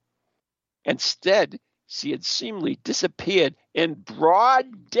camp. Instead, she had seemingly disappeared in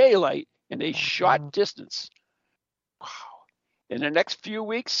broad daylight in a short distance. Wow. In the next few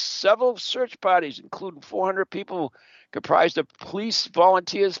weeks, several search parties, including 400 people comprised of police,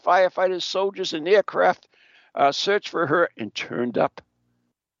 volunteers, firefighters, soldiers, and aircraft, searched for her and turned up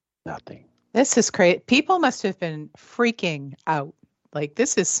nothing. This is crazy. People must have been freaking out. Like,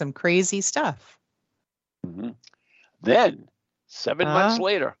 this is some crazy stuff. Mm-hmm. Then, 7 months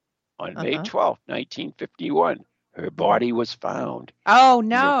later, on May 12, 1951, her body was found. Oh,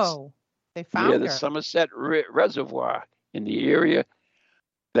 no. They found her. Near the Somerset Reservoir in the area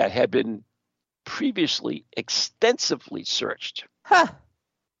that had been previously extensively searched.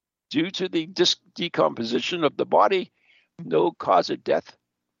 Due to the decomposition of the body, no cause of death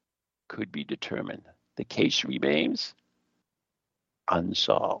could be determined. The case remains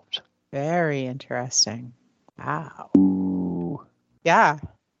unsolved. Very interesting. Wow. Ooh. Yeah.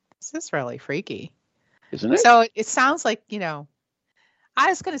 This is really freaky. Isn't it? So it sounds like, I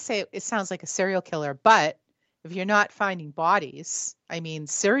was going to say it sounds like a serial killer, but if you're not finding bodies, I mean,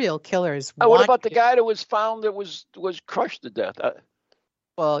 serial killers. What about the guy that was found that was crushed to death?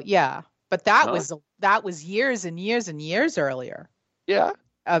 Well, yeah, but that was years and years and years earlier. Yeah.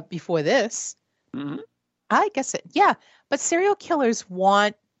 Before this. Mm-hmm. I guess yeah, but serial killers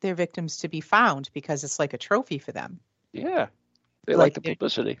want their victims to be found because it's like a trophy for them. Yeah, they like the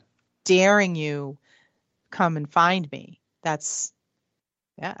publicity. Daring you, come and find me. That's,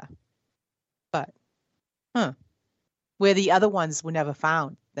 yeah. But, where the other ones were never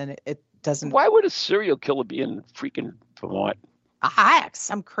found, then it doesn't. Why would a serial killer be in freaking Vermont?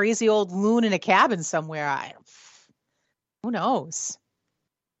 Some crazy old loon in a cabin somewhere. Who knows?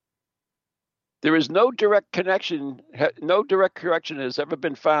 There is no direct connection. No direct connection has ever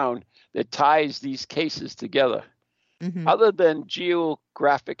been found that ties these cases together, other than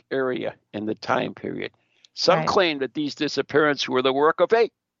geographic area and the time period. Some claim that these disappearances were the work of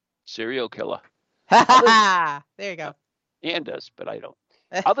a serial killer. There you go. And us, but I don't.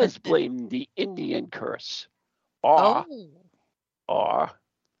 Others blame the Indian curse, or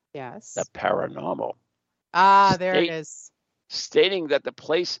yes, the paranormal. There it is. Stating that the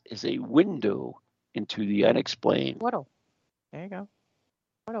place is a window into the unexplained. There you go.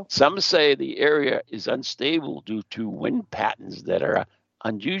 Some say the area is unstable due to wind patterns that are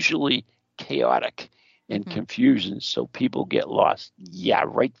unusually chaotic and confusion, so people get lost. Yeah,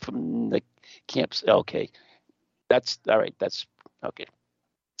 right from the camps. Okay. That's all right. That's okay.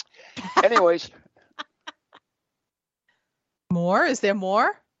 Anyways. More? Is there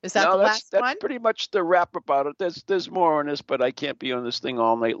more? Is that the last one? That's pretty much the wrap about it. There's more on this, but I can't be on this thing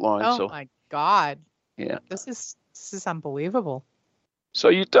all night long. Oh my God. Yeah. This is unbelievable. So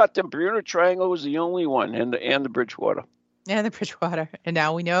you thought the Bermuda Triangle was the only one, and the Bridgewater. Yeah, the Bridgewater. And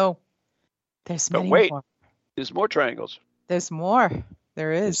now we know there's many more. There's more triangles. There's more.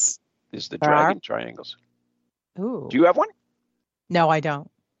 There is. There's the Dragon Triangles. Ooh. Do you have one? No, I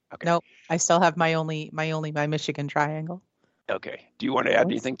don't. Okay. Nope. I still have my Michigan Triangle. Okay. Do you want to add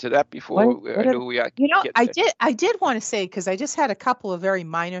anything to that before I did want to say, because I just had a couple of very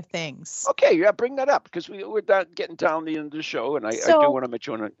minor things. Okay, yeah, bring that up, because we're getting down the end of the show, and I do want to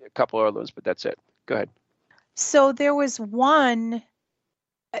mention a couple of others, but that's it. Go ahead. So there was one.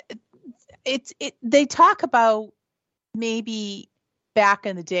 They talk about maybe back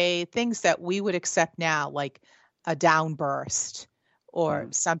in the day, things that we would accept now, like a downburst or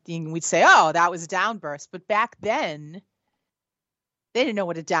something, we'd say, oh, that was a downburst. But back then, they didn't know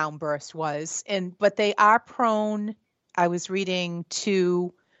what a downburst was. But they are prone, I was reading,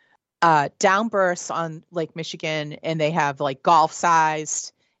 to downbursts on Lake Michigan, and they have like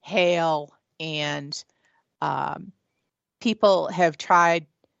golf-sized hail, and people have tried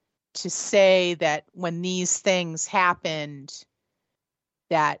to say that when these things happened,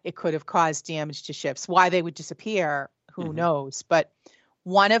 that it could have caused damage to ships. Why they would disappear, who knows? But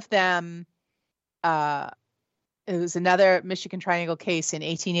one of them, it was another Michigan Triangle case in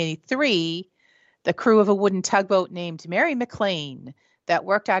 1883. The crew of a wooden tugboat named Mary McLean that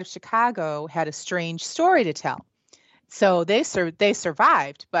worked out of Chicago had a strange story to tell. So they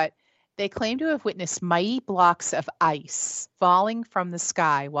survived, but they claim to have witnessed mighty blocks of ice falling from the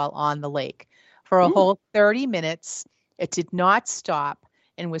sky while on the lake. For a whole 30 minutes, it did not stop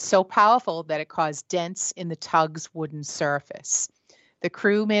and was so powerful that it caused dents in the tug's wooden surface. The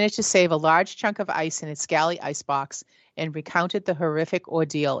crew managed to save a large chunk of ice in its galley icebox and recounted the horrific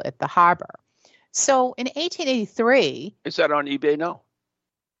ordeal at the harbor. So in 1883... Is that on eBay now?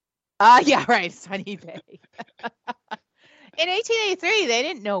 Yeah, right. It's on eBay. In 1883, they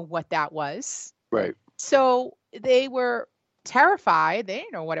didn't know what that was. Right. So they were terrified. They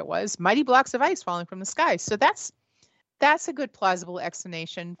didn't know what it was. Mighty blocks of ice falling from the sky. So that's a good plausible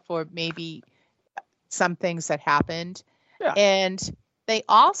explanation for maybe some things that happened. Yeah. And they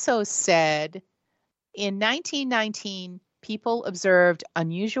also said in 1919, people observed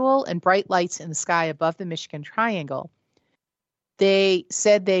unusual and bright lights in the sky above the Michigan Triangle. They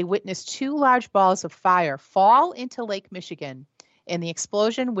said they witnessed 2 large balls of fire fall into Lake Michigan, and the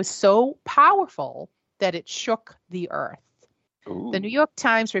explosion was so powerful that it shook the earth. Ooh. The New York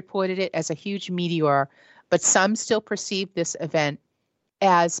Times reported it as a huge meteor, but some still perceive this event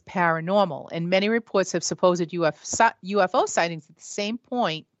as paranormal. And many reports of supposed UFO sightings at the same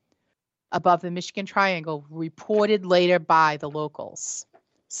point above the Michigan Triangle reported later by the locals.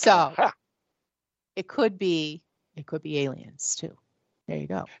 So it could be aliens too. There you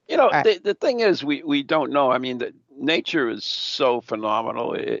go. You know, the thing is, we don't know. I mean, nature is so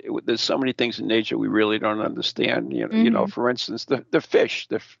phenomenal. There's so many things in nature we really don't understand. You know, for instance, the fish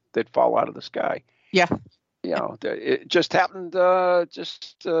that fall out of the sky. Yeah. You know, it just happened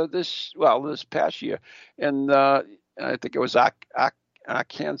this past year, and I think it was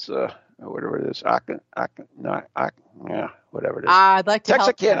Arkansas, or whatever it is, whatever it is. I'd like to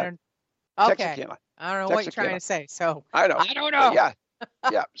Texarkana. help. Okay. Texarkana. I don't know what you're trying to say. So I don't know. Yeah.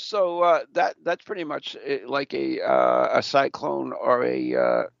 Yeah. So that's pretty much like a cyclone or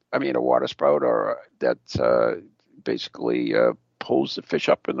a water spout, or that basically pulls the fish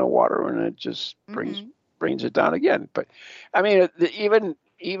up in the water, and it just brings it down again. But I mean,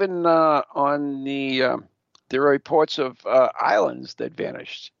 even on there are reports of islands that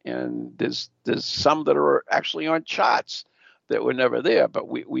vanished, and there's some that are actually on charts that were never there. But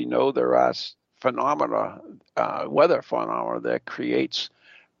we know there are weather phenomena that creates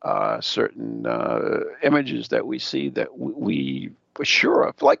certain images that we see that we were sure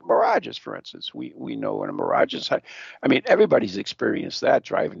of, like mirages, for instance. We know when a mirage is, I mean, everybody's experienced that,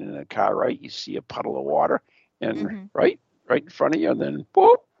 driving in a car, right? You see a puddle of water, and right in front of you, and then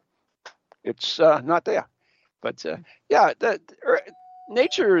boom, it's not there. But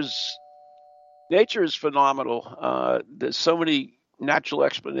nature is phenomenal. There's so many natural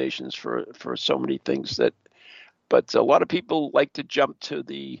explanations for so many things but a lot of people like to jump to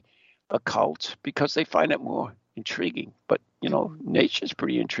the occult because they find it more intriguing. But nature's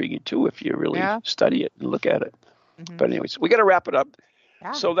pretty intriguing too if you really study it and look at it. But anyways, we got to wrap it up.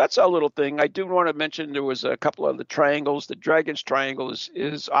 Yeah. So that's our little thing. I do want to mention there was a couple of the triangles. The Dragon's Triangle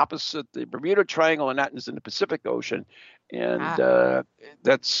is opposite the Bermuda Triangle, and that is in the Pacific Ocean. And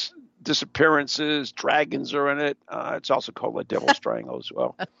that's disappearances. Dragons are in it. It's also called the Devil's Triangle as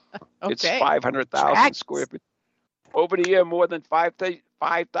well. Okay. It's 500,000 square feet. Over the year, more than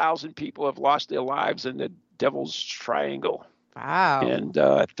 5,000 people have lost their lives in the Devil's Triangle. Wow. And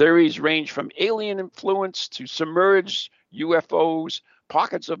theories range from alien influence to submerged UFOs,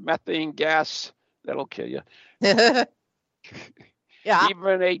 pockets of methane gas that'll kill you. Yeah.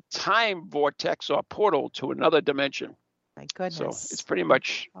 Even a time vortex or portal to another dimension. My goodness. So it's pretty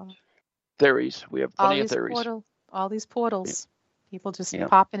much theories. We have plenty of theories. All these portals. Yeah. People just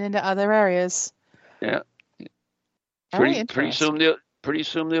popping into other areas. Yeah. Pretty soon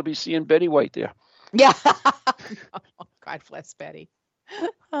they'll be seeing Betty White there. Yeah. God bless Betty.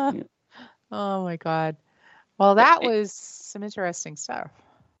 Oh my God. Well, that was some interesting stuff.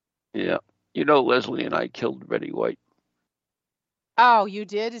 Yeah. Leslie and I killed Betty White. Oh, you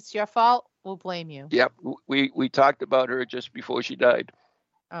did? It's your fault? We'll blame you. Yep. We talked about her just before she died.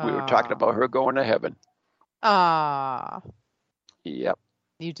 We were talking about her going to heaven. Yep.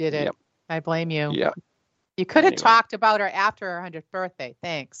 You did it. Yep. I blame you. Yep. You could have talked about her after her 100th birthday.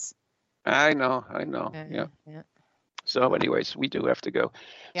 Thanks. I know. Yeah. So anyways, we do have to go.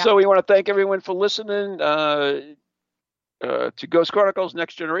 Yep. So we want to thank everyone for listening to Ghost Chronicles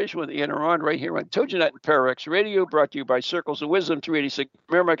Next Generation with Anna Ron right here on TogiNet and Pararex Radio, brought to you by Circles of Wisdom, 386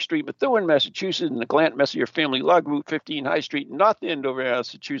 Merrimack Street, Methuen, Massachusetts, and the Glant Messier Family Log Route 15 High Street in North Andover,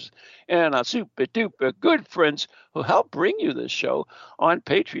 Massachusetts, and our super duper good friends who help bring you this show on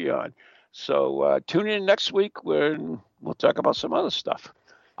Patreon. So tune in next week when we'll talk about some other stuff.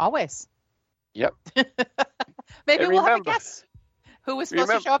 Always. Yep. Maybe we'll have a guest who was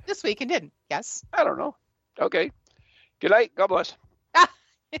supposed to show up this week and didn't. Yes. I don't know. Okay. Good night. God bless.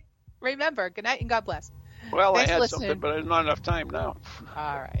 Remember, good night and God bless. Well, Thanks I had something, but there's not enough time now.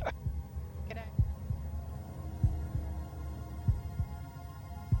 All right. Good night.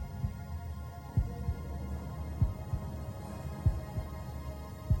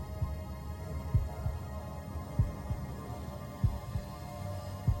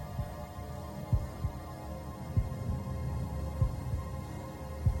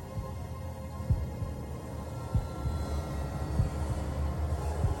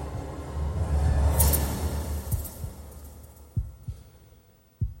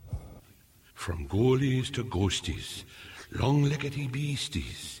 From ghoulies to ghosties, long-leggedy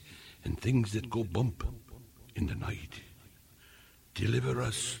beasties, and things that go bump in the night. Deliver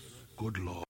us, good Lord.